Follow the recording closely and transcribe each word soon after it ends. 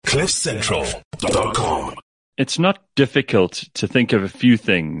CliffCentral.com. It's not difficult to think of a few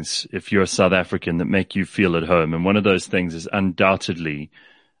things, if you're a South African, that make you feel at home. And one of those things is undoubtedly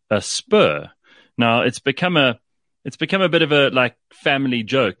a Spur. Now, it's become a bit of a family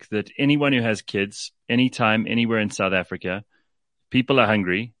joke that anyone who has kids, anytime, anywhere in South Africa, people are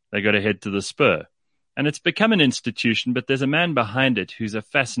hungry, they got to head to the Spur. And it's become an institution, but there's a man behind it who's a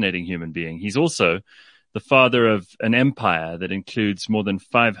fascinating human being. He's also the father of an empire that includes more than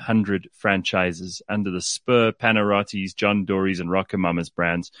 500 franchises under the Spur, Panarottis, John Dory's, and Rockamama's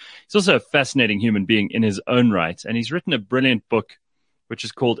brands. He's also a fascinating human being in his own right, and he's written a brilliant book, which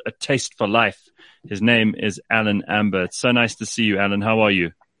is called A Taste for Life. His name is Alan Ambor. It's so nice to see you, Alan. How are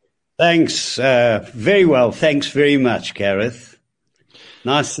you? Thanks. Very well. Thanks very much, Gareth.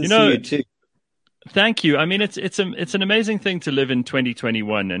 Nice to see you too. Thank you. I mean, it's an amazing thing to live in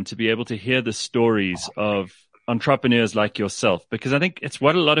 2021 and to be able to hear the stories of entrepreneurs like yourself, because I think it's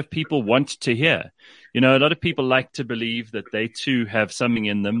what a lot of people want to hear. You know, a lot of people like to believe that they too have something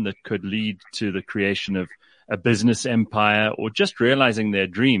in them that could lead to the creation of a business empire or just realizing their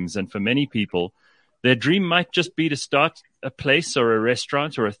dreams. And for many people, their dream might just be to start a place or a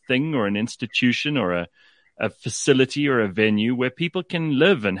restaurant or a thing or an institution or a facility or a venue where people can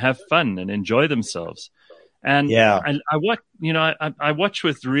live and have fun and enjoy themselves. And I watch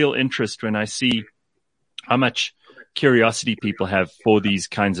with real interest when I see how much curiosity people have for these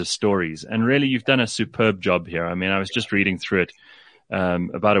kinds of stories. And really, you've done a superb job here. I mean, I was just reading through it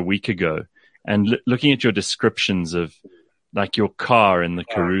about a week ago and looking at your descriptions of like your car in the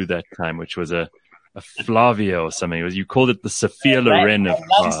Karoo that time, which was a Flavia or something. You called it the Sophia Loren of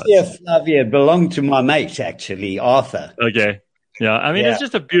cars. Flavia belonged to my mate, actually, Arthur. Okay. Yeah. I mean, It's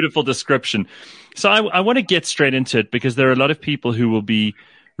just a beautiful description. So I want to get straight into it because there are a lot of people who will be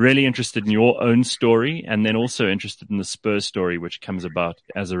really interested in your own story and then also interested in the Spur story, which comes about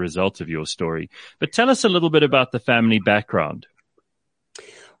as a result of your story. But tell us a little bit about the family background.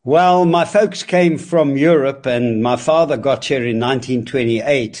 Well, my folks came from Europe and my father got here in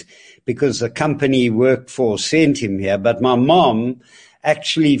 1928. Because the company he worked for sent him here. But my mom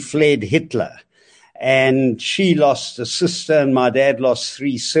actually fled Hitler. And she lost a sister, and my dad lost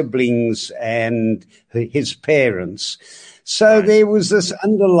 3 siblings and his parents. So There was this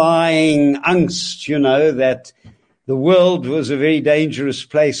underlying angst, that the world was a very dangerous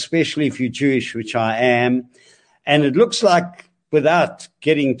place, especially if you're Jewish, which I am. And it looks like, without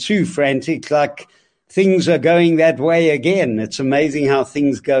getting too frantic, like things are going that way again. It's amazing how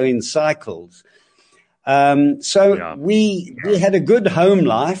things go in cycles. We had a good home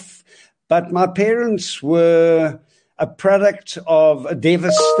life, but my parents were a product of a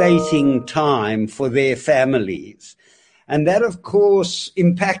devastating time for their families. And that, of course,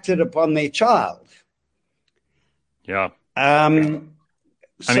 impacted upon their child. Yeah. I mean,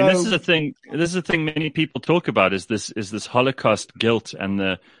 this is a thing many people talk about is this Holocaust guilt and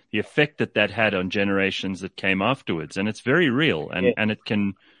the effect that had on generations that came afterwards. And it's very real. And it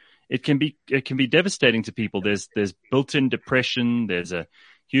can be devastating to people. There's built-in depression. There's a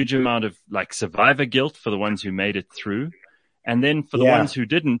huge amount of survivor guilt for the ones who made it through. And then for the ones who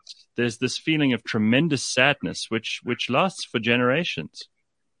didn't, there's this feeling of tremendous sadness, which lasts for generations.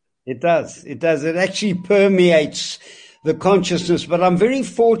 It does. It actually permeates the consciousness, but I'm very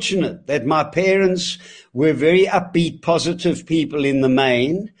fortunate that my parents were very upbeat, positive people in the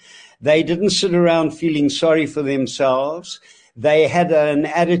main. They didn't sit around feeling sorry for themselves. They had an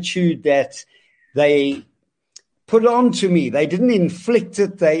attitude that they put on to me. They didn't inflict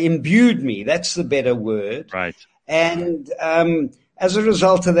it. They imbued me. That's the better word. Right. And as a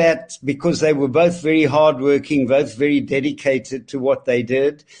result of that, because they were both very hardworking, both very dedicated to what they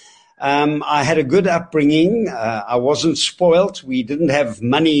did, I had a good upbringing. I wasn't spoilt. We didn't have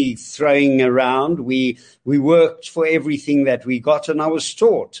money throwing around. We worked for everything that we got, and I was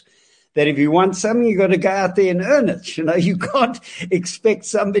taught that if you want something, you got to go out there and earn it. You can't expect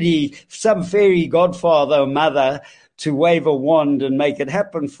some fairy godfather or mother to wave a wand and make it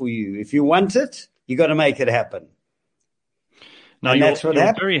happen for you. If you want it, you got to make it happen. Now, that's what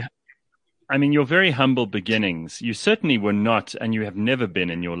happened. Your very humble beginnings, you certainly were not, and you have never been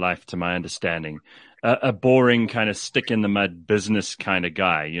in your life, to my understanding, a boring kind of stick-in-the-mud business kind of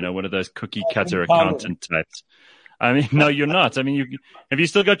guy, one of those cookie-cutter accountant types. I mean, no, you're not. I mean, have you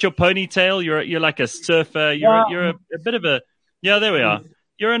still got your ponytail? You're like a surfer. You're a bit of a, there we are.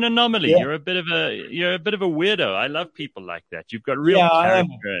 You're an anomaly. Yeah. You're a bit of a weirdo. I love people like that. You've got real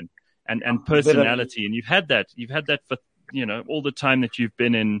character and personality, and you've had that for, all the time that you've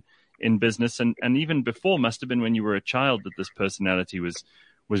been in business, and even before must have been when you were a child that this personality was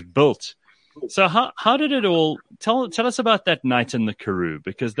built. So how did it all tell us about that night in the Karoo,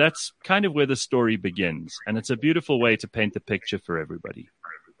 because that's kind of where the story begins, and it's a beautiful way to paint the picture for everybody.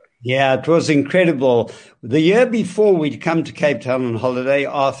 Yeah, it was incredible. The year before, we'd come to Cape Town on holiday,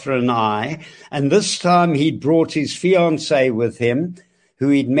 Arthur and I, and this time he'd brought his fiancée with him, who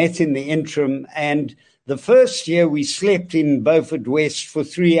he'd met in the interim. And the first year we slept in Beaufort West for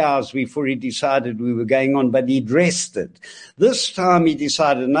 3 hours before he decided we were going on, but he'd rested. This time he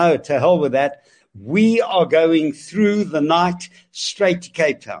decided, no, to hell with that. We are going through the night straight to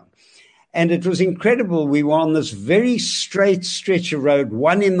Cape Town. And it was incredible. We were on this very straight stretch of road,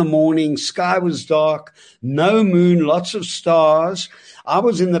 1 a.m, sky was dark, no moon, lots of stars. I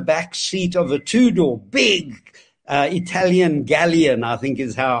was in the back seat of a 2-door, big Italian galleon, I think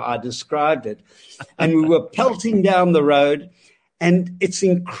is how I described it. And we were pelting down the road. And it's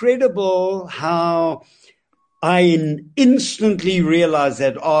incredible how I instantly realized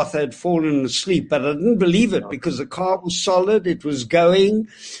that Arthur had fallen asleep, but I didn't believe it because the car was solid. It was going.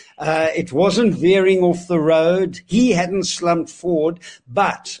 It wasn't veering off the road. He hadn't slumped forward.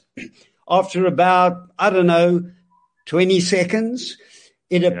 But after about, 20 seconds,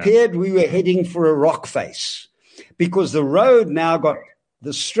 it appeared we were heading for a rock face because the road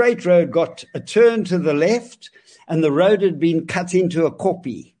the straight road got a turn to the left and the road had been cut into a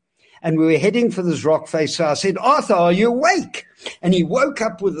kopje. And we were heading for this rock face. So I said, Arthur, are you awake? And he woke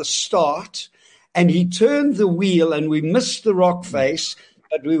up with a start and he turned the wheel and we missed the rock face,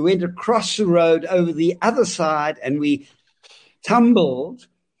 but we went across the road over the other side and we tumbled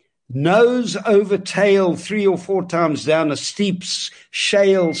nose over tail 3 or 4 times down a steep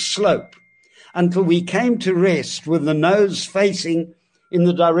shale slope until we came to rest with the nose facing in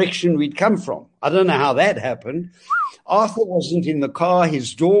the direction we'd come from. I don't know how that happened. Arthur wasn't in the car.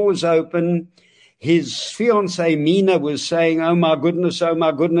 His door was open. His fiancée, Mina, was saying, oh, my goodness,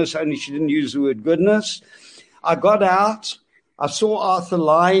 only she didn't use the word goodness. I got out. I saw Arthur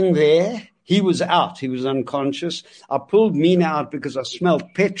lying there. He was out. He was unconscious. I pulled Mina out because I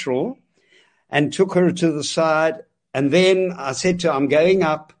smelled petrol and took her to the side. And then I said to her, I'm going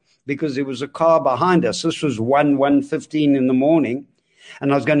up because there was a car behind us. This was 1:15 in the morning,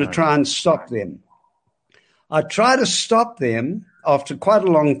 and I was going to try and stop them. I tried to stop them after quite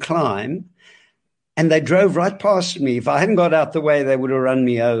a long climb, and they drove right past me. If I hadn't got out the way, they would have run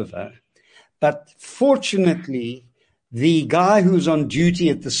me over. But fortunately, the guy who was on duty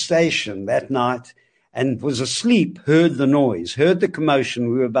at the station that night and was asleep heard the noise, heard the commotion.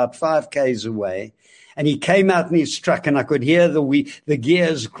 We were about 5 k's away, and he came out in his truck, and I could hear the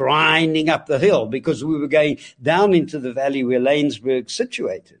gears grinding up the hill because we were going down into the valley where Lanesburg's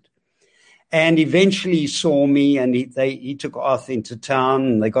situated. And eventually he saw me and he took Arthur into town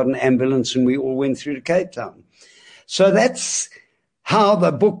and they got an ambulance and we all went through to Cape Town. So that's how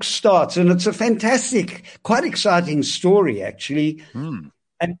the book starts. And it's a fantastic, quite exciting story, actually,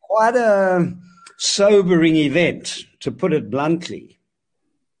 and quite a sobering event, to put it bluntly.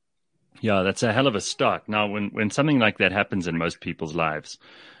 Yeah, that's a hell of a start. Now, when something like that happens in most people's lives,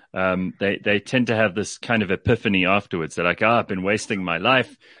 they tend to have this kind of epiphany afterwards. They're like, I've been wasting my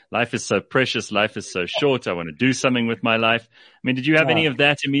life. Life is so precious. Life is so short. I want to do something with my life. I mean, did you have any of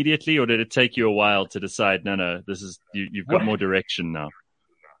that immediately, or did it take you a while to decide, no, this is, you've got more direction now?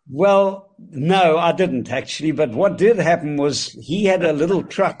 Well, no, I didn't actually. But what did happen was he had a little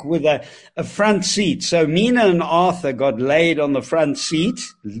truck with a front seat. So Mina and Arthur got laid on the front seat,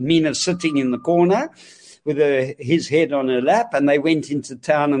 Mina sitting in the corner with his head on her lap, and they went into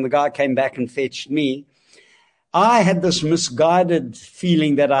town and the guy came back and fetched me. I had this misguided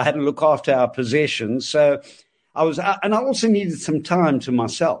feeling that I had to look after our possessions. So and I also needed some time to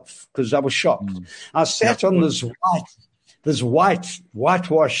myself because I was shocked. I sat on this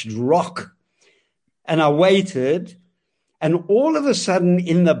whitewashed rock and I waited, and all of a sudden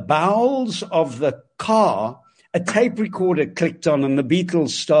in the bowels of the car, a tape recorder clicked on and the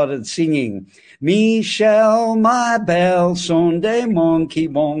Beatles started singing, Michel, ma belle, sont des mondes qui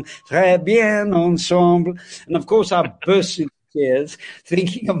vont très bien ensemble. And of course I burst into tears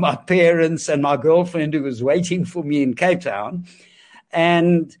thinking of my parents and my girlfriend who was waiting for me in Cape Town.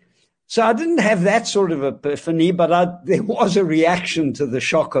 And so I didn't have that sort of epiphany, but there was a reaction to the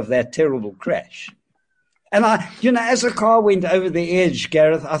shock of that terrible crash. And as the car went over the edge,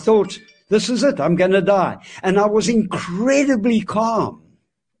 Gareth, I thought, this is it. I'm going to die. And I was incredibly calm.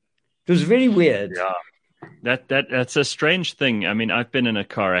 It was very weird. Yeah. That's a strange thing. I mean, I've been in a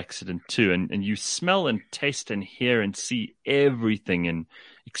car accident too, and you smell and taste and hear and see everything in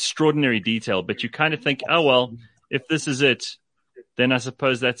extraordinary detail, but you kind of think, oh, well, if this is it, then I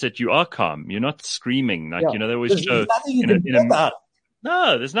suppose that's it. You are calm. You're not screaming. They always show. Nothing you can do about it.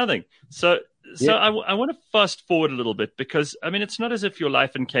 No, there's nothing. So Yeah. I want to fast forward a little bit because I mean, it's not as if your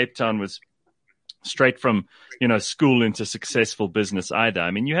life in Cape Town was straight from, school into successful business either.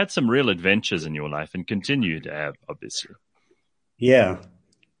 I mean, you had some real adventures in your life and continue to have, obviously. Yeah.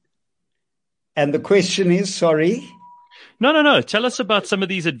 And the question is, sorry. No, no, no. Tell us about some of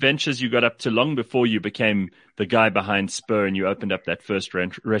these adventures you got up to long before you became the guy behind Spur and you opened up that first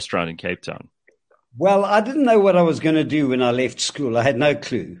restaurant in Cape Town. Well, I didn't know what I was going to do when I left school. I had no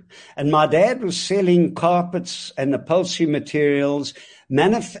clue. And my dad was selling carpets and upholstery materials,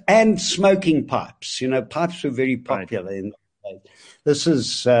 and smoking pipes. Pipes were very Right. popular in those days. This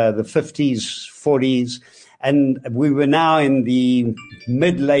is the 50s, 40s. And we were now in the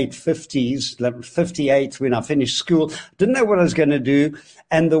mid-late 50s, like 58 when I finished school. Didn't know what I was going to do.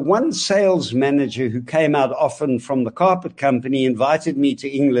 And the one sales manager who came out often from the carpet company invited me to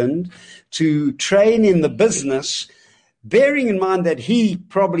England to train in the business, bearing in mind that he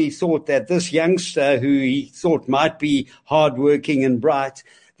probably thought that this youngster who he thought might be hardworking and bright,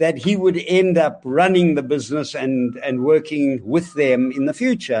 that he would end up running the business and working with them in the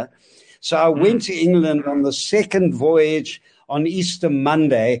future. So I went to England on the second voyage on Easter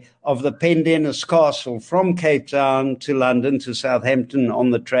Monday of the Pendennis Castle from Cape Town to London, to Southampton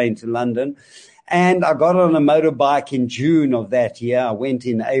on the train to London. And I got on a motorbike in June of that year. I went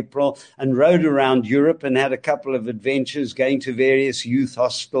in April and rode around Europe and had a couple of adventures going to various youth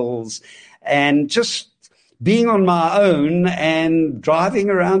hostels and just being on my own and driving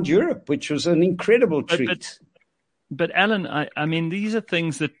around Europe, which was an incredible treat. But Alan, I mean, these are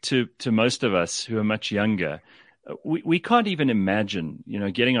things that to most of us who are much younger, we can't even imagine,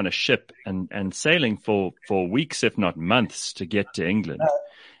 getting on a ship and sailing for weeks, if not months, to get to England.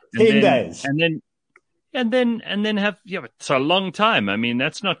 10 days. And then have, it's a long time. I mean,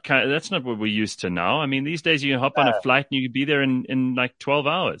 that's not what we're used to now. I mean, these days you hop on a flight and you could be there in like 12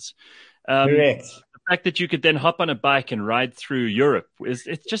 hours. Correct. The fact that you could then hop on a bike and ride through Europe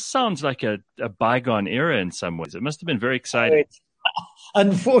it just sounds like a bygone era in some ways. It must have been very exciting.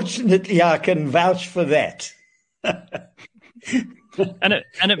 Unfortunately, I can vouch for that. And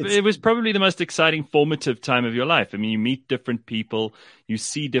it was probably the most exciting formative time of your life. I mean, you meet different people, you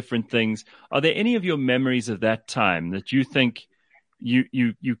see different things. Are there any of your memories of that time that you think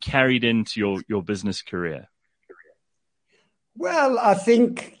you carried into your business career? Well, I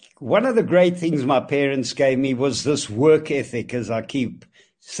think one of the great things my parents gave me was this work ethic, as I keep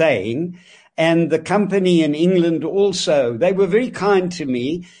saying. And the company in England also, they were very kind to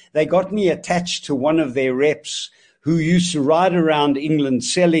me. They got me attached to one of their reps who used to ride around England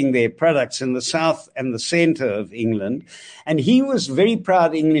selling their products in the south and the center of England. And he was a very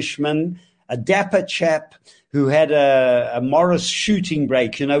proud Englishman, a dapper chap who had a Morris shooting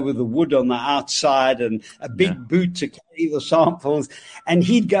brake, with the wood on the outside and a big boot to carry the samples. And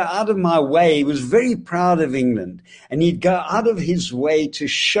he'd go out of my way. He was very proud of England. And he'd go out of his way to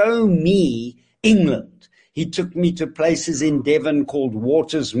show me England. He took me to places in Devon called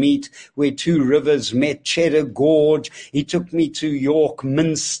Watersmeet, where two rivers met, Cheddar Gorge. He took me to York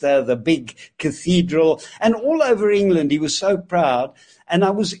Minster, the big cathedral, and all over England. He was so proud. And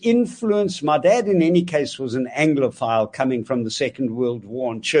I was influenced. My dad, in any case, was an Anglophile coming from the Second World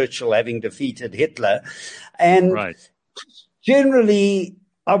War and Churchill having defeated Hitler. And generally,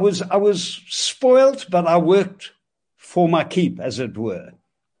 I was spoilt, but I worked for my keep, as it were.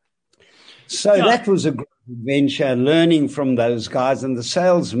 So that was a great adventure, learning from those guys. And the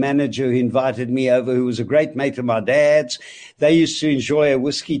sales manager who invited me over, who was a great mate of my dad's, they used to enjoy a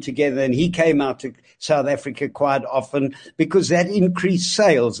whiskey together. And he came out to South Africa quite often because that increased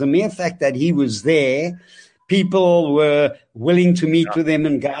sales. The mere fact that he was there, people were willing to meet with him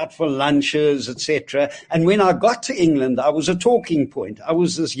and go out for lunches, etc. And when I got to England, I was a talking point. I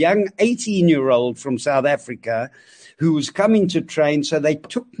was this young 18-year-old from South Africa who was coming to train, so they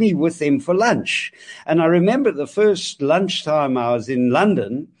took me with them for lunch. And I remember the first lunchtime I was in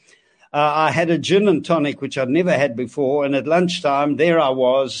London, I had a gin and tonic, which I'd never had before, and at lunchtime, there I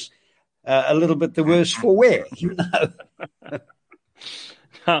was, a little bit the worse for wear,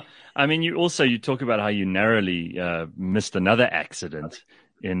 I mean, you talk about how you narrowly missed another accident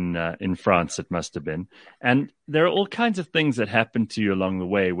in France, it must have been. And there are all kinds of things that happened to you along the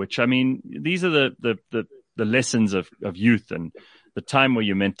way, which, I mean, these are the lessons of youth and the time where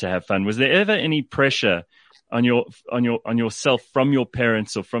you're meant to have fun. Was there ever any pressure on yourself from your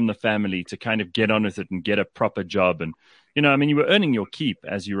parents or from the family to kind of get on with it and get a proper job? And, I mean, you were earning your keep,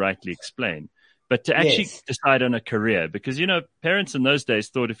 as you rightly explained, but to actually decide on a career, because, parents in those days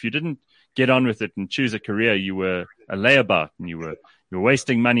thought if you didn't get on with it and choose a career, you were a layabout and you're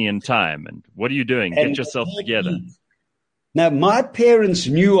wasting money and time. And what are you doing? Get yourself together. Now, my parents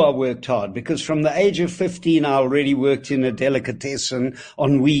knew I worked hard because from the age of 15, I already worked in a delicatessen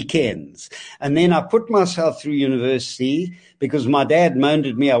on weekends. And then I put myself through university because my dad moaned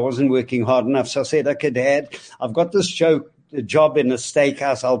at me I wasn't working hard enough. So I said, okay, Dad, I've got this job in a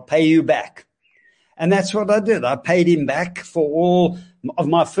steakhouse. I'll pay you back. And that's what I did. I paid him back for all of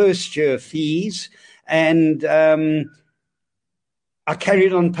my first year fees. And I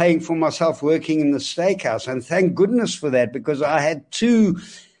carried on paying for myself working in the steakhouse. And thank goodness for that, because I had two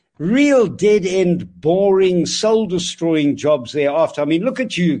real dead-end, boring, soul-destroying jobs thereafter. I mean, look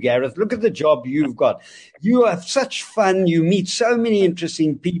at you, Gareth. Look at the job you've got. You have such fun. You meet so many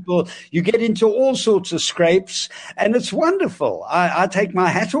interesting people. You get into all sorts of scrapes, and it's wonderful. I take my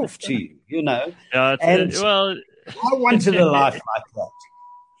hat off to you, you know. Well, I wanted a life like that.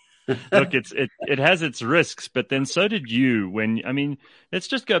 Look, it has its risks, but then so did you. Let's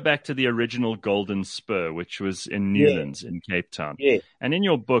just go back to the original Golden Spur, which was in Newlands in Cape Town. Yeah. And in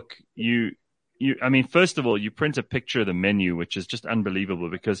your book, first of all, you print a picture of the menu, which is just unbelievable,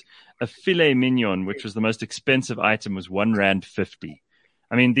 because a filet mignon, which was the most expensive item, was R1.50.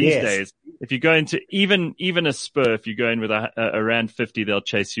 I mean, these days, if you go into even a Spur, if you go in with a R1.50, they'll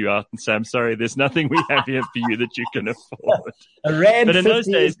chase you out and say, "I'm sorry, there's nothing we have here for you that you can afford." But in those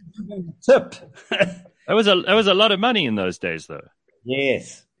days, tip. that was a lot of money in those days, though.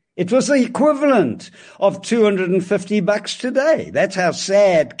 Yes. It was the equivalent of $250 today. That's how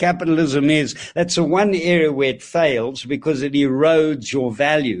sad capitalism is. That's the one area where it fails, because it erodes your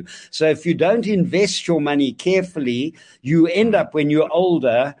value. So if you don't invest your money carefully, you end up when you're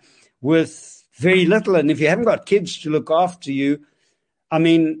older with very little. And if you haven't got kids to look after you, I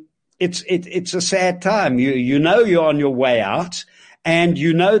mean, it's a sad time. You know you're on your way out, and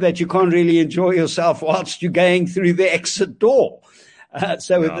you know that you can't really enjoy yourself whilst you're going through the exit door. That's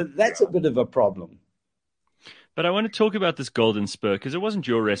a bit of a problem. But I want to talk about this Golden Spur, because it wasn't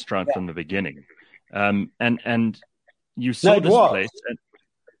your restaurant from the beginning. And you saw this place.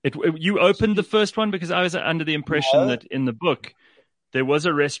 And you opened the first one, because I was under the impression that in the book there was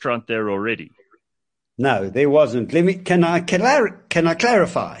a restaurant there already. No, there wasn't. Can I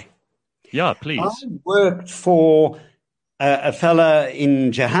clarify? Yeah, please. I worked for a fella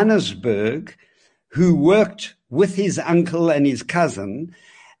in Johannesburg who worked with his uncle and his cousin,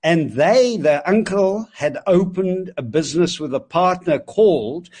 and the uncle had opened a business with a partner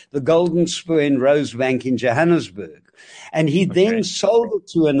called the Golden Spur in Rosebank in Johannesburg. And he then sold it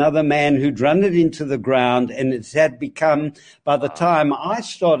to another man who'd run it into the ground, and it had become, by the time I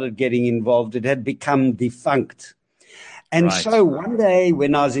started getting involved, it had become defunct. And so one day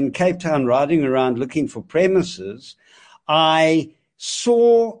when I was in Cape Town riding around looking for premises, I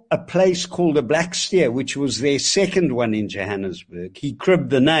saw a place called a Black Steer, which was their second one in Johannesburg. He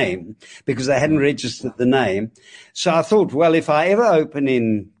cribbed the name because they hadn't registered the name. So I thought, well, if I ever open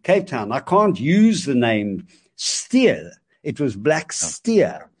in Cape Town, I can't use the name Steer. It was Black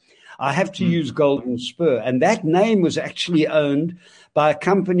Steer. I have to use Golden Spur. And that name was actually owned by a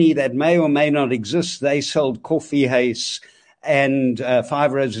company that may or may not exist. They sold coffee house and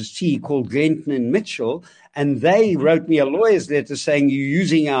Five Roses tea, called Glenton and Mitchell. And they wrote me a lawyer's letter saying, you're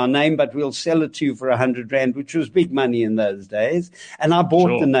using our name, but we'll sell it to you for R100, which was big money in those days. And I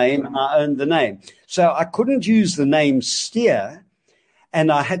bought the name and I owned the name. So I couldn't use the name Steer,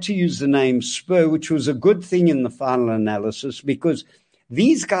 and I had to use the name Spur, which was a good thing in the final analysis, because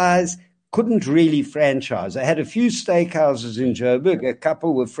these guys couldn't really franchise. They had a few steakhouses in Joburg, a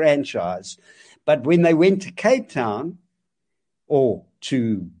couple were franchised. But when they went to Cape Town or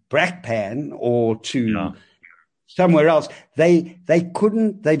to Brakpan or to somewhere else, they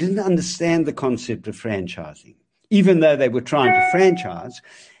didn't understand the concept of franchising, even though they were trying to franchise.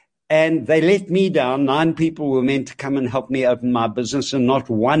 And they let me down. 9 people were meant to come and help me open my business, and not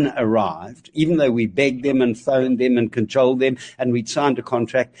one arrived, even though we begged them and phoned them and cajoled them, and we'd signed a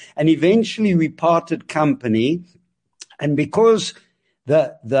contract. And eventually we parted company. And because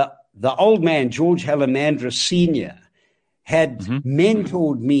the old man, George Halamandra Sr., had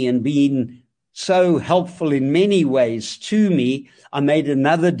mentored me and been so helpful in many ways to me, I made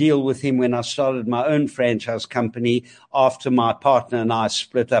another deal with him when I started my own franchise company after my partner and I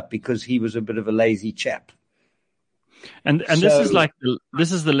split up, because he was a bit of a lazy chap. And so,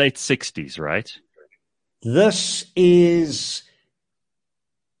 this is the late 60s, right? This is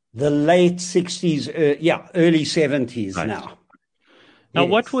the late 60s, early 70s now. Now,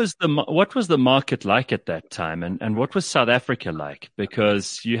 yes. what was the market like at that time, and what was South Africa like?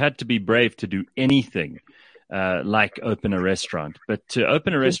 Because you had to be brave to do anything like open a restaurant. But to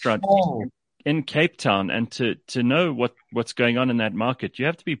open a restaurant in Cape Town and to know what's going on in that market, you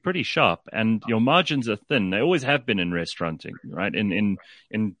have to be pretty sharp, and your margins are thin. They always have been in restauranting, right? In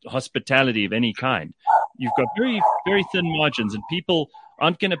hospitality of any kind, you've got very, very thin margins, and people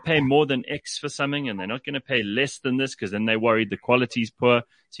aren't going to pay more than X for something, and they're not going to pay less than this because then they're worried the quality's poor.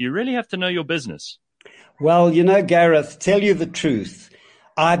 So you really have to know your business. Well, Gareth, tell you the truth,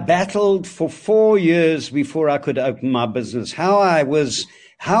 I battled for 4 years before I could open my business. How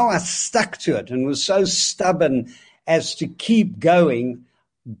I stuck to it and was so stubborn as to keep going,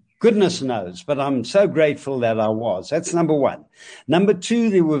 goodness knows, but I'm so grateful that I was. That's number one. Number two,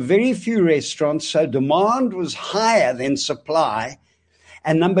 there were very few restaurants, so demand was higher than supply.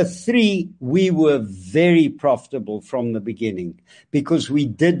 And number three, we were very profitable from the beginning because we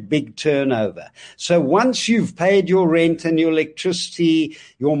did big turnover. So once you've paid your rent and your electricity,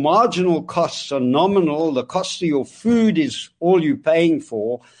 your marginal costs are nominal. The cost of your food is all you're paying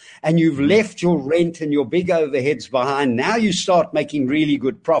for. And you've left your rent and your big overheads behind. Now you start making really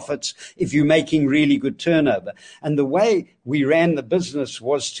good profits if you're making really good turnover. And the way we ran the business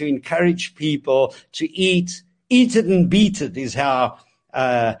was to encourage people to eat it and beat it is how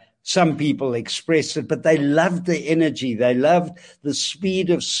some people expressed it, but they loved the energy. They loved the speed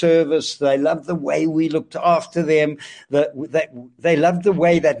of service. They loved the way we looked after them. They loved the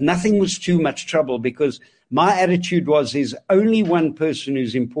way that nothing was too much trouble, because my attitude was there's only one person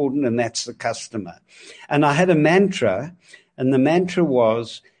who's important, and that's the customer. And I had a mantra, and the mantra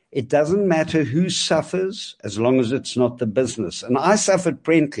was, it doesn't matter who suffers as long as it's not the business. And I suffered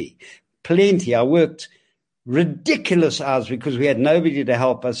plenty. I worked ridiculous hours because we had nobody to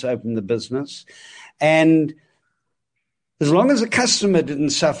help us open the business. And as long as the customer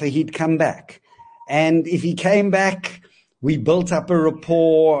didn't suffer, he'd come back. And if he came back, we built up a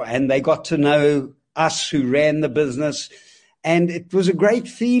rapport and they got to know us who ran the business. And it was a great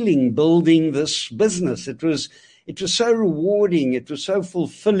feeling building this business. It was so rewarding. It was so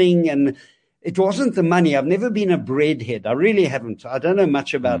fulfilling. And it wasn't the money. I've never been a breadhead. I really haven't. I don't know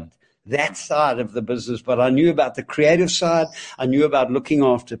much about that side of the business, but I knew about the creative side. I knew about looking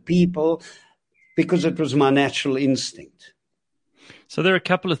after people because it was my natural instinct. So there are a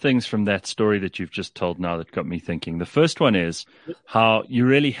couple of things from that story that you've just told now that got me thinking. The first one is how you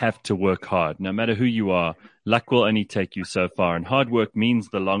really have to work hard. No matter who you are, luck will only take you so far. And hard work means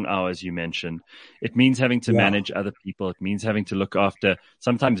the long hours you mentioned. It means having to manage other people. It means having to look after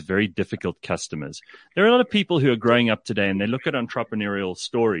sometimes very difficult customers. There are a lot of people who are growing up today and they look at entrepreneurial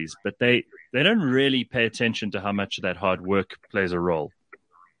stories, but they don't really pay attention to how much of that hard work plays a role.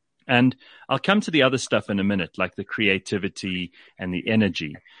 And I'll come to the other stuff in a minute, like the creativity and the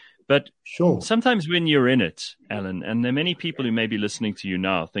energy. But sometimes when you're in it, Alan, and there are many people who may be listening to you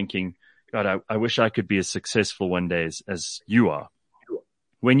now thinking, God, I wish I could be as successful one day as you are.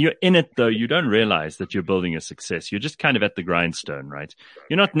 When you're in it, though, you don't realize that you're building a success. You're just kind of at the grindstone, right?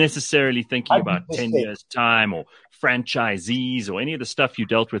 You're not necessarily thinking about 10 years' time or franchisees or any of the stuff you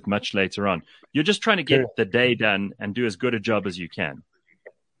dealt with much later on. You're just trying to get the day done and do as good a job as you can.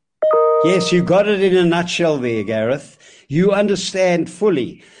 Yes, you got it in a nutshell there, Gareth. You understand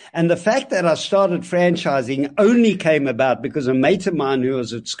fully. And the fact that I started franchising only came about because a mate of mine who I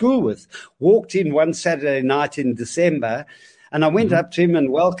was at school with walked in one Saturday night in December, and I went up to him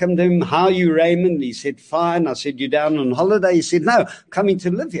and welcomed him. How are you, Raymond? He said, fine. I said, you down on holiday? He said, no, coming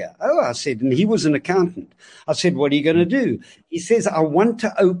to live here. Oh, I said, and he was an accountant. I said, what are you going to do? He says, I want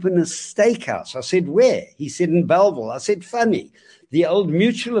to open a steakhouse. I said, where? He said, in Belleville. I said, funny. The Old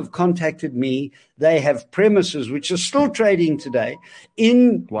Mutual have contacted me. They have premises which are still trading today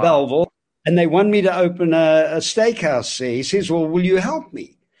in Belleville, and they want me to open a steakhouse there. He says, well, will you help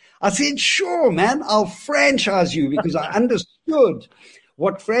me? I said, sure, man, I'll franchise you, because I understood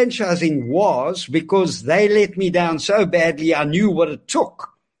what franchising was, because they let me down so badly. I knew what it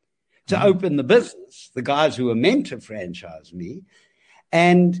took to open the business, the guys who were meant to franchise me.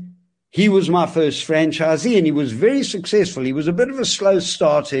 And he was my first franchisee, and he was very successful. He was a bit of a slow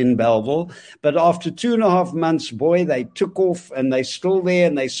starter in Belleville, but after 2.5 months, boy, they took off, and they're still there,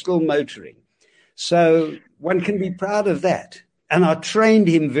 and they're still motoring. So one can be proud of that. And I trained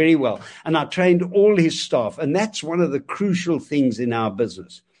him very well, and I trained all his staff. And that's one of the crucial things in our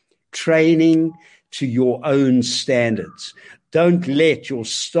business, training to your own standards. Don't let your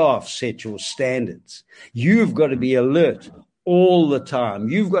staff set your standards. You've got to be alert all the time.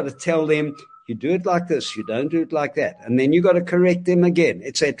 You've got to tell them, you do it like this, you don't do it like that. And then you've got to correct them again,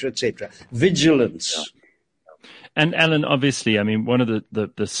 et cetera, et cetera. Vigilance. Yeah. And Alan, obviously, I mean, one of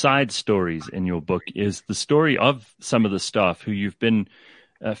the side stories in your book is the story of some of the staff who you've been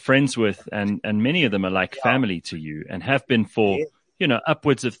friends with, and many of them are like family to you and have been for,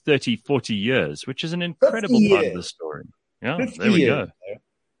 upwards of 30, 40 years, which is an 50 incredible part of the years. story. Yeah, 50 there we years.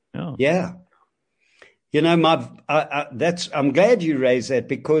 go. Yeah. Yeah. I'm glad you raised that,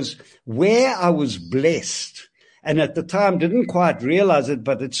 because where I was blessed, and at the time didn't quite realize it,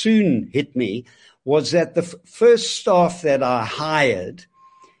 but it soon hit me, was that the first staff that I hired,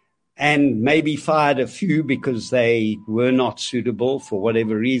 and maybe fired a few because they were not suitable for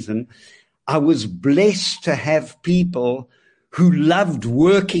whatever reason, I was blessed to have people who loved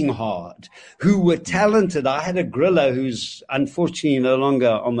working hard, who were talented. I had a griller who's unfortunately no longer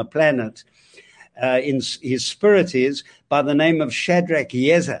on the planet, in his spirit is, by the name of Shadrach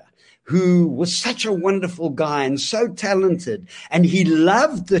Yezer, who was such a wonderful guy and so talented. And he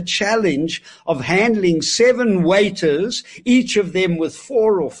loved the challenge of handling 7 waiters, each of them with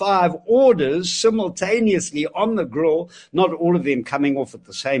 4 or 5 orders simultaneously on the grill, not all of them coming off at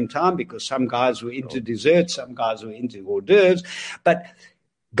the same time, because some guys were into dessert, some guys were into hors d'oeuvres, but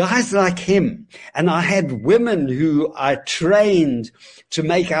guys like him. And I had women who I trained to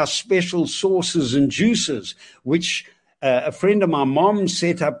make our special sauces and juices, which a friend of my mom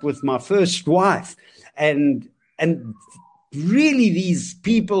set up with my first wife. And really these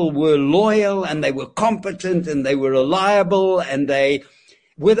people were loyal, and they were competent, and they were reliable, and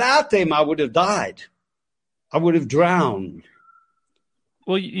without them, I would have died. I would have drowned.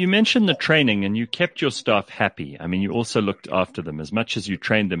 Well, you mentioned the training, and you kept your staff happy. I mean, you also looked after them as much as you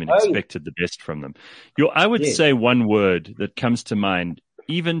trained them and expected the best from them. I would say one word that comes to mind,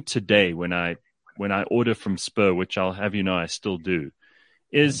 even today when I order from Spur, which I'll have I still do,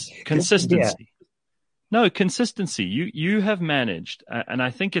 is consistency. Yeah. No, consistency. You have managed, and I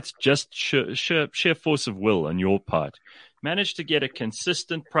think it's just sheer force of will on your part, managed to get a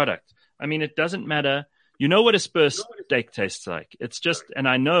consistent product. I mean, it doesn't matter. You know what a Spur steak tastes like. It's just, and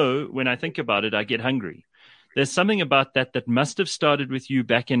I know when I think about it, I get hungry. There's something about that must have started with you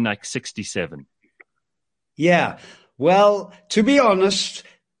back in like 67. Yeah. Well, to be honest,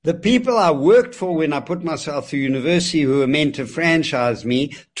 the people I worked for when I put myself through university, who were meant to franchise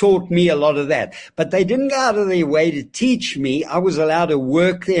me, taught me a lot of that. But they didn't go out of their way to teach me. I was allowed to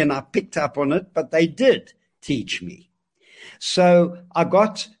work there, and I picked up on it, but they did teach me. So I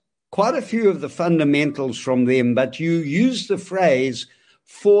got quite a few of the fundamentals from them, but you use the phrase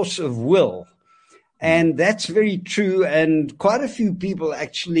force of will. And that's very true. And quite a few people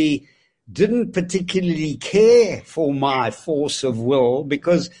actually didn't particularly care for my force of will,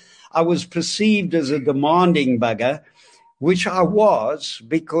 because I was perceived as a demanding bugger, which I was,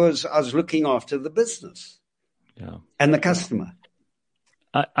 because I was looking after the business and the customer.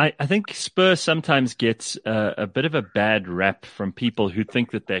 I think Spur sometimes gets a bit of a bad rap from people who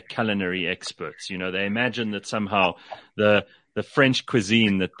think that they're culinary experts. They imagine that somehow the French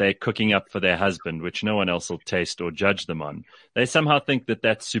cuisine that they're cooking up for their husband, which no one else will taste or judge them on, they somehow think that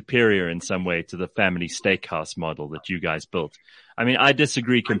that's superior in some way to the family steakhouse model that you guys built. I mean, I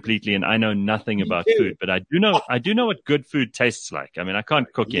disagree completely, and I know nothing about food, but I do know what good food tastes like. I mean, I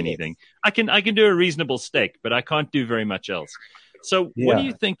can't cook anything. I can do a reasonable steak, but I can't do very much else. So what do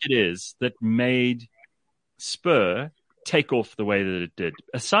you think it is that made Spur take off the way that it did?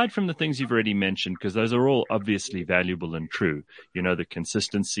 Aside from the things you've already mentioned, because those are all obviously valuable and true, the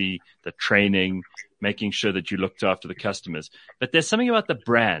consistency, the training, making sure that you looked after the customers. But there's something about the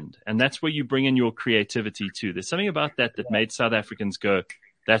brand, and that's where you bring in your creativity too. There's something about that made South Africans go,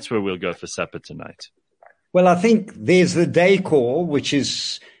 that's where we'll go for supper tonight. Well, I think there's the decor, which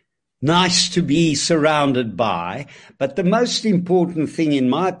is nice to be surrounded by. But the most important thing,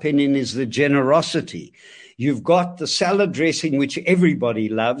 in my opinion, is the generosity. You've got the salad dressing, which everybody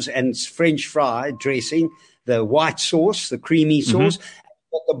loves, and French fry dressing, the white sauce, the creamy sauce,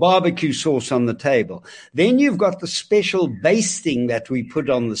 got the barbecue sauce on the table. Then you've got the special basting that we put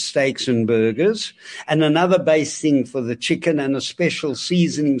on the steaks and burgers, and another basting for the chicken, and a special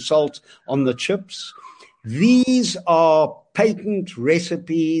seasoning salt on the chips. These are patent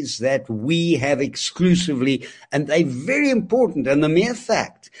recipes that we have exclusively, and they're very important. And the mere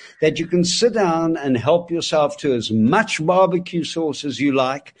fact that you can sit down and help yourself to as much barbecue sauce as you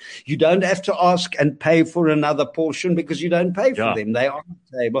like, you don't have to ask and pay for another portion, because you don't pay for them. They are on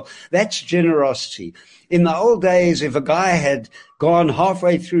the table. That's generosity. In the old days, if a guy had gone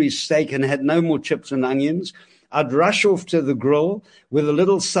halfway through his steak and had no more chips and onions, I'd rush off to the grill with a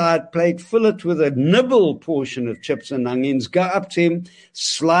little side plate, fill it with a nibble portion of chips and onions, go up to him,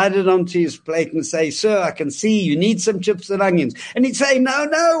 slide it onto his plate and say, "Sir, I can see you need some chips and onions." And he'd say, no,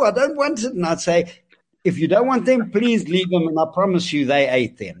 I don't want it. And I'd say, "If you don't want them, please leave them, and I promise you they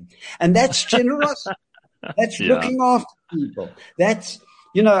ate them." And that's generosity. That's looking after people. That's,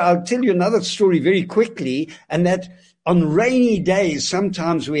 I'll tell you another story very quickly, and that on rainy days,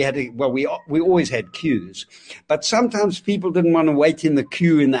 sometimes we always had queues, but sometimes people didn't want to wait in the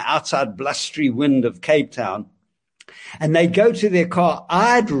queue in the outside blustery wind of Cape Town. And they'd go to their car.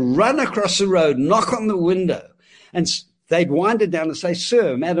 I'd run across the road, knock on the window, and they'd wind it down and say,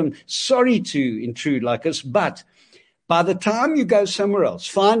 "Sir, madam, sorry to intrude like this, but by the time you go somewhere else,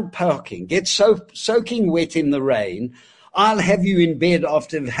 find parking, get soaking wet in the rain, I'll have you in bed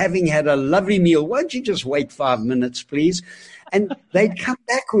after having had a lovely meal. Won't you just wait 5 minutes, please?" And they'd come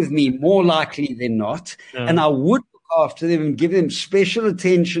back with me more likely than not. Yeah. And I would look after them and give them special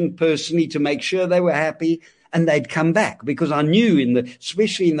attention personally to make sure they were happy. And they'd come back because I knew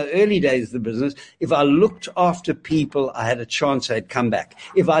especially in the early days of the business, if I looked after people, I had a chance they'd come back.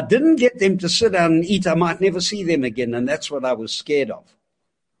 If I didn't get them to sit down and eat, I might never see them again. And that's what I was scared of.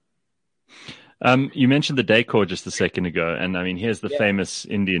 You mentioned the decor just a second ago. And I mean, here's the famous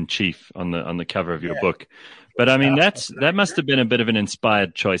Indian chief on the cover of your book. But I mean, that must have been a bit of an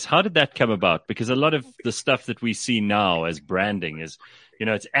inspired choice. How did that come about? Because a lot of the stuff that we see now as branding is,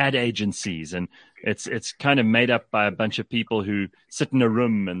 it's ad agencies and it's kind of made up by a bunch of people who sit in a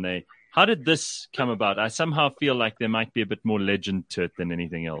room and how did this come about? I somehow feel like there might be a bit more legend to it than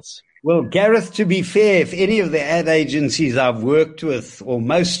anything else. Well, Gareth, to be fair, if any of the ad agencies I've worked with, or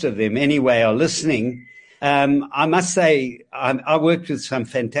most of them anyway, are listening, I must say I worked with some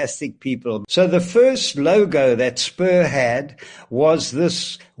fantastic people. So the first logo that Spur had was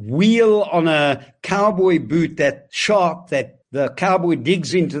this wheel on a cowboy boot, that the cowboy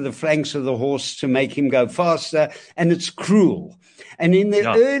digs into the flanks of the horse to make him go faster, and it's cruel. And in the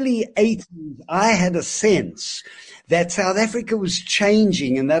early 80s, I had a sense that South Africa was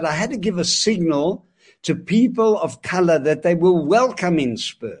changing and that I had to give a signal to people of color that they were welcome in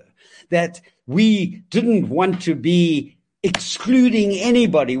Spur, that we didn't want to be excluding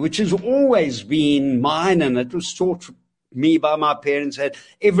anybody, which has always been mine, and it was taught me by my parents that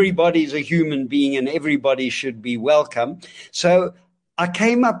everybody's a human being and everybody should be welcome. So I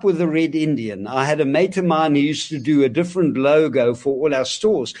came up with the Red Indian. I had a mate of mine who used to do a different logo for all our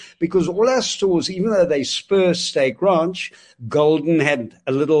stores, because all our stores, even though they Spur Steak Ranch, Golden had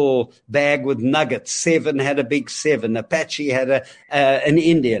a little bag with nuggets, Seven had a big Seven, Apache had an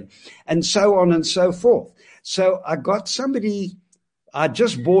Indian, and so on and so forth. So I got somebody. I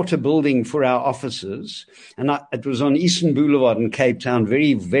just bought a building for our offices, and it was on Eastern Boulevard in Cape Town,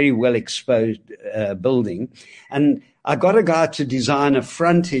 very, very well exposed building. And I got a guy to design a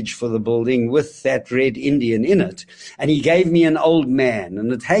frontage for the building with that Red Indian in it. And he gave me an old man,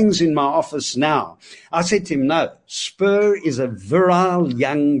 and it hangs in my office now. I said to him, "No, Spur is a virile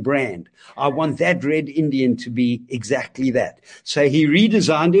young brand. I want that Red Indian to be exactly that." So he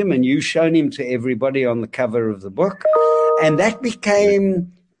redesigned him, and you've shown him to everybody on the cover of the book. And that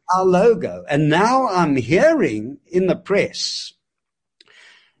became our logo. And now I'm hearing in the press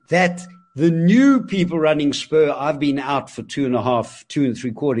that the new people running Spur, I've been out for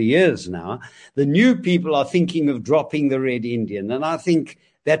 2.75 years now. The new people are thinking of dropping the Red Indian. And I think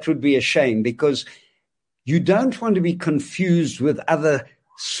that would be a shame, because you don't want to be confused with other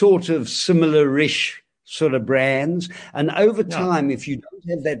sort of similar-ish sort of brands. And over time, if you don't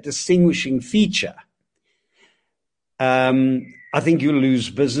have that distinguishing feature, I think you'll lose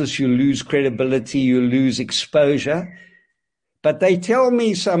business, you'll lose credibility, you'll lose exposure. But they tell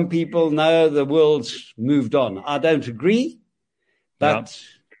me, some people, no, the world's moved on. I don't agree, but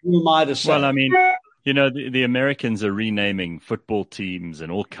who am I to say? Well, I mean, the Americans are renaming football teams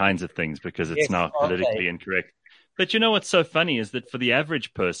and all kinds of things because it's now politically incorrect. But what's so funny is that for the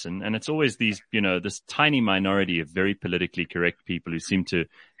average person, and it's always these, this tiny minority of very politically correct people who seem to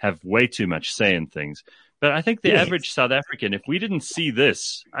have way too much say in things. But I think the average South African, if we didn't see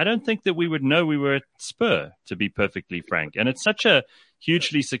this, I don't think that we would know we were at Spur, to be perfectly frank. And it's such a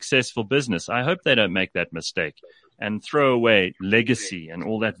hugely successful business. I hope they don't make that mistake and throw away legacy and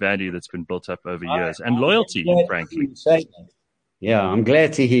all that value that's been built up over years, and loyalty, frankly. Yeah, I'm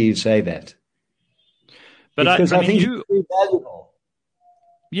glad to hear you say that. But I think it's very valuable.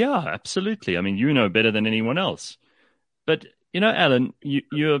 Yeah, absolutely. I mean, you know better than anyone else. But, Alan,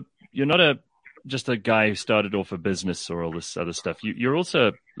 you're not just a guy who started off a business or all this other stuff. You're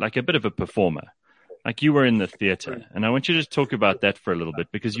also like a bit of a performer. Like, you were in the theater. And I want you to just talk about that for a little bit,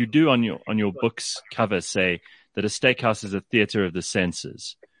 because you do on your book's cover say that a steakhouse is a theater of the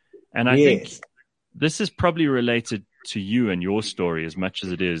senses. And I think this is probably related to you and your story as much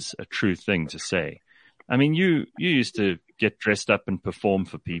as it is a true thing to say. I mean, you used to get dressed up and perform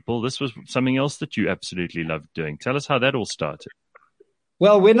for people. This was something else that you absolutely loved doing. Tell us how that all started.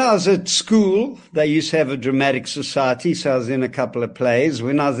 Well, when I was at school, they used to have a dramatic society, so I was in a couple of plays.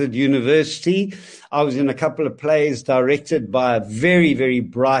 When I was at university, I was in a couple of plays directed by a very, very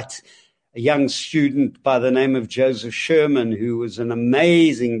bright young student by the name of Joseph Sherman, who was an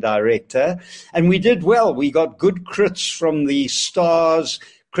amazing director. And we did well. We got good crits from the Star's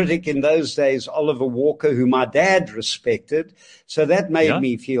critic in those days, Oliver Walker, who my dad respected. So that made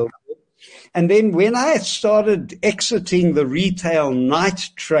me feel. And then when I started exiting the retail night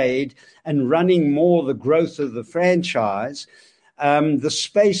trade and running more the growth of the franchise, the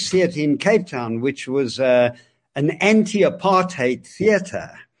Space Theatre in Cape Town, which was an anti-apartheid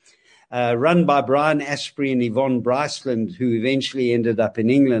theatre run by Brian Asprey and Yvonne Bryceland, who eventually ended up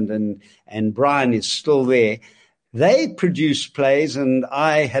in England, and Brian is still there. They produced plays, and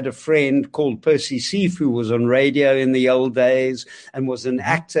I had a friend called Percy Seif, who was on radio in the old days and was an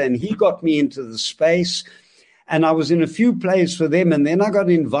actor, and he got me into the space. And I was in a few plays for them, and then I got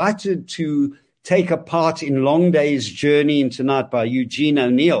invited to take a part in Long Day's Journey into Night by Eugene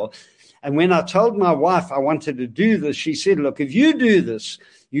O'Neill. And when I told my wife I wanted to do this, she said, look, if you do this,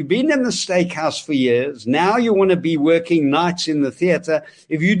 you've been in the steakhouse for years, now you want to be working nights in the theatre.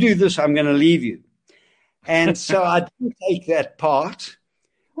 If you do this, I'm going to leave you. And so I didn't take that part.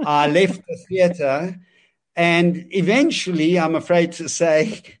 I left the theatre, and eventually, I'm afraid to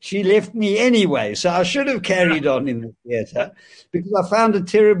say, she left me anyway. So I should have carried on in the theatre because I found it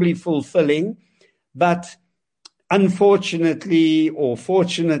terribly fulfilling. But unfortunately, or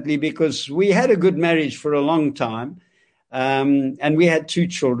fortunately, because we had a good marriage for a long time, and we had 2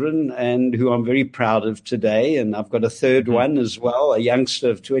 children, and who I'm very proud of today. And I've got a third one as well, a youngster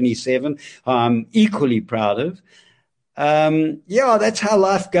of 27, who I'm equally proud of. That's how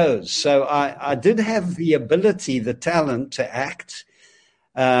life goes. So I did have the ability, the talent to act,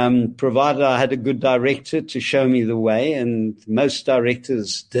 provided I had a good director to show me the way, and most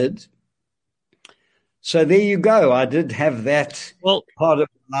directors did. So there you go. I did have that part of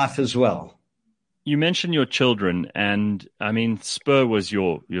life as well. You mentioned your children, and I mean, Spur was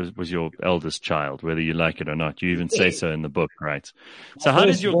your eldest child, whether you like it or not. You even say so in the book, right? So how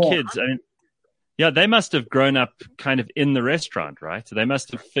did your kids? I mean, they must have grown up kind of in the restaurant, right? So they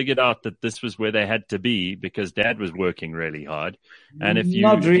must have figured out that this was where they had to be because Dad was working really hard, and if you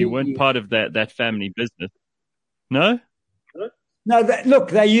weren't part of that family business, no. No, look,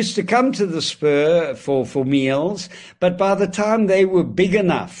 they used to come to the Spur for meals, but by the time they were big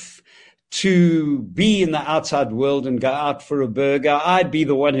enough to be in the outside world and go out for a burger, I'd be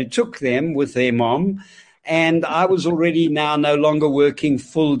the one who took them with their mom. And I was already now no longer working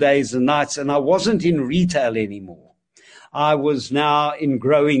full days and nights, and I wasn't in retail anymore. I was now in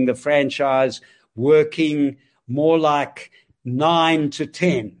growing the franchise, working more like 9 a.m.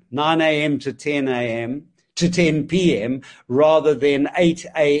 to 10 a.m. to 10 p.m. rather than 8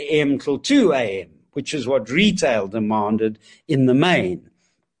 a.m. till 2 a.m., which is what retail demanded in the main.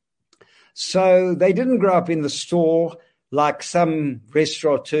 So they didn't grow up in the store like some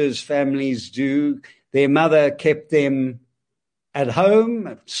restaurateurs' families do. Their mother kept them at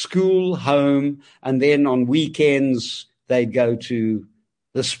home, school, home, and then on weekends they'd go to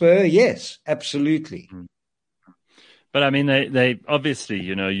the Spur. Yes, absolutely. But I mean, they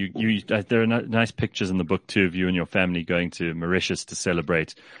obviously, there are nice pictures in the book too of you and your family going to Mauritius to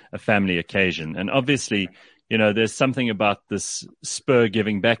celebrate a family occasion. And obviously, there's something about this Spur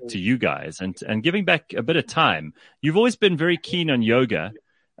giving back to you guys and giving back a bit of time. You've always been very keen on yoga.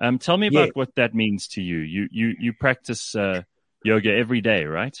 Tell me about what that means to you. You practice yoga every day,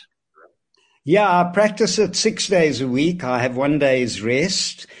 right? Yeah, I practice it 6 days a week. I have 1 day's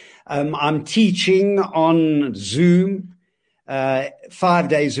rest. I'm teaching on Zoom 5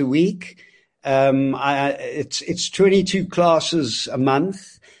 days a week. It's 22 classes a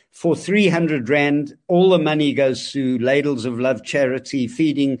month for 300 Rand. All the money goes to Ladles of Love charity,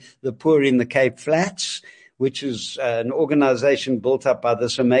 feeding the poor in the Cape Flats, which is an organization built up by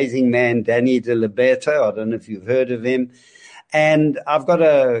this amazing man, Danny de Liberto. I don't know if you've heard of him. And I've got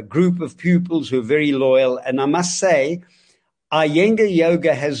a group of pupils who are very loyal. And I must say, Iyengar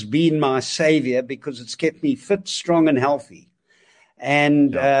yoga has been my savior because it's kept me fit, strong, and healthy.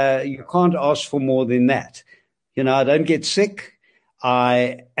 And you can't ask for more than that. I don't get sick.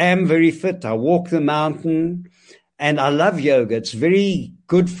 I am very fit. I walk the mountain, and I love yoga. It's very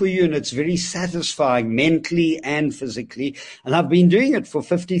good for you, and it's very satisfying mentally and physically. And I've been doing it for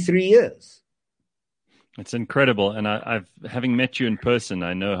 53 years. It's incredible. And having met you in person,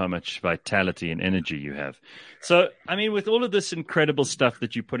 I know how much vitality and energy you have. So, I mean, with all of this incredible stuff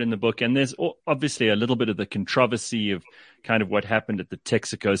that you put in the book, and there's obviously a little bit of the controversy of kind of what happened at the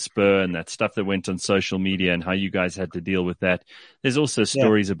Texaco Spur and that stuff that went on social media and how you guys had to deal with that. There's also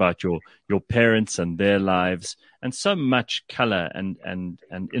stories about your parents and their lives, and so much color and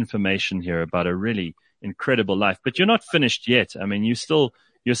information here about a really incredible life. But you're not finished yet. I mean, you're still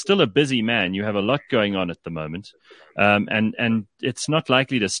a busy man. You have a lot going on at the moment. And it's not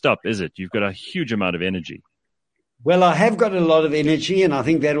likely to stop, is it? You've got a huge amount of energy. Well, I have got a lot of energy, and I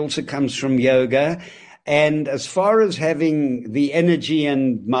think that also comes from yoga. And as far as having the energy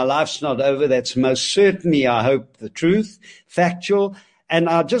and my life's not over, that's most certainly, I hope, the truth, factual. And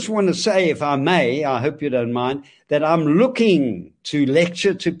I just want to say, if I may, I hope you don't mind, that I'm looking to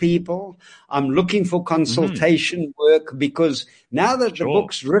lecture to people. I'm looking for consultation work, because now that the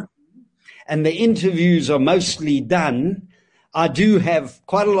book's written and the interviews are mostly done, I do have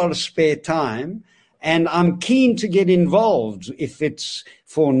quite a lot of spare time, and I'm keen to get involved. If it's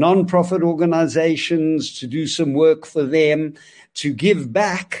for non-profit organizations, to do some work for them, to give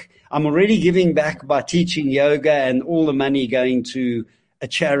back. I'm already giving back by teaching yoga, and all the money going to a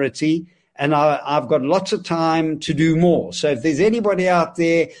charity. And I've got lots of time to do more. So if there's anybody out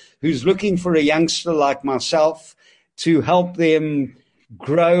there who's looking for a youngster like myself to help them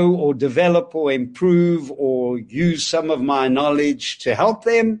grow or develop or improve or use some of my knowledge to help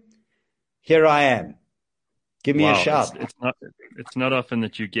them, here I am. Give me a shout. It's not often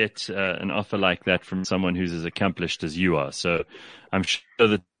that you get an offer like that from someone who's as accomplished as you are. So I'm sure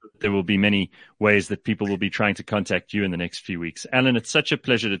that there will be many ways that people will be trying to contact you in the next few weeks. Alan, it's such a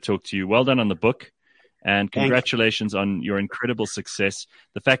pleasure to talk to you. Well done on the book, and congratulations on your incredible success,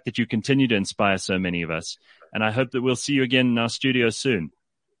 the fact that you continue to inspire so many of us. And I hope that we'll see you again in our studio soon.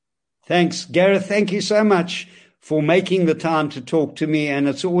 Thanks, Gareth. Thank you so much for making the time to talk to me. And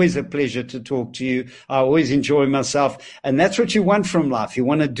it's always a pleasure to talk to you. I always enjoy myself. And that's what you want from life. You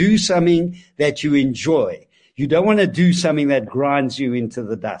want to do something that you enjoy. You don't want to do something that grinds you into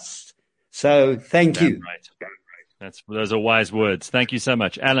the dust. So thank you. Right. Those are wise words. Thank you so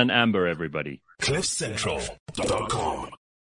much. Alan Ambor, everybody. CliffCentral.com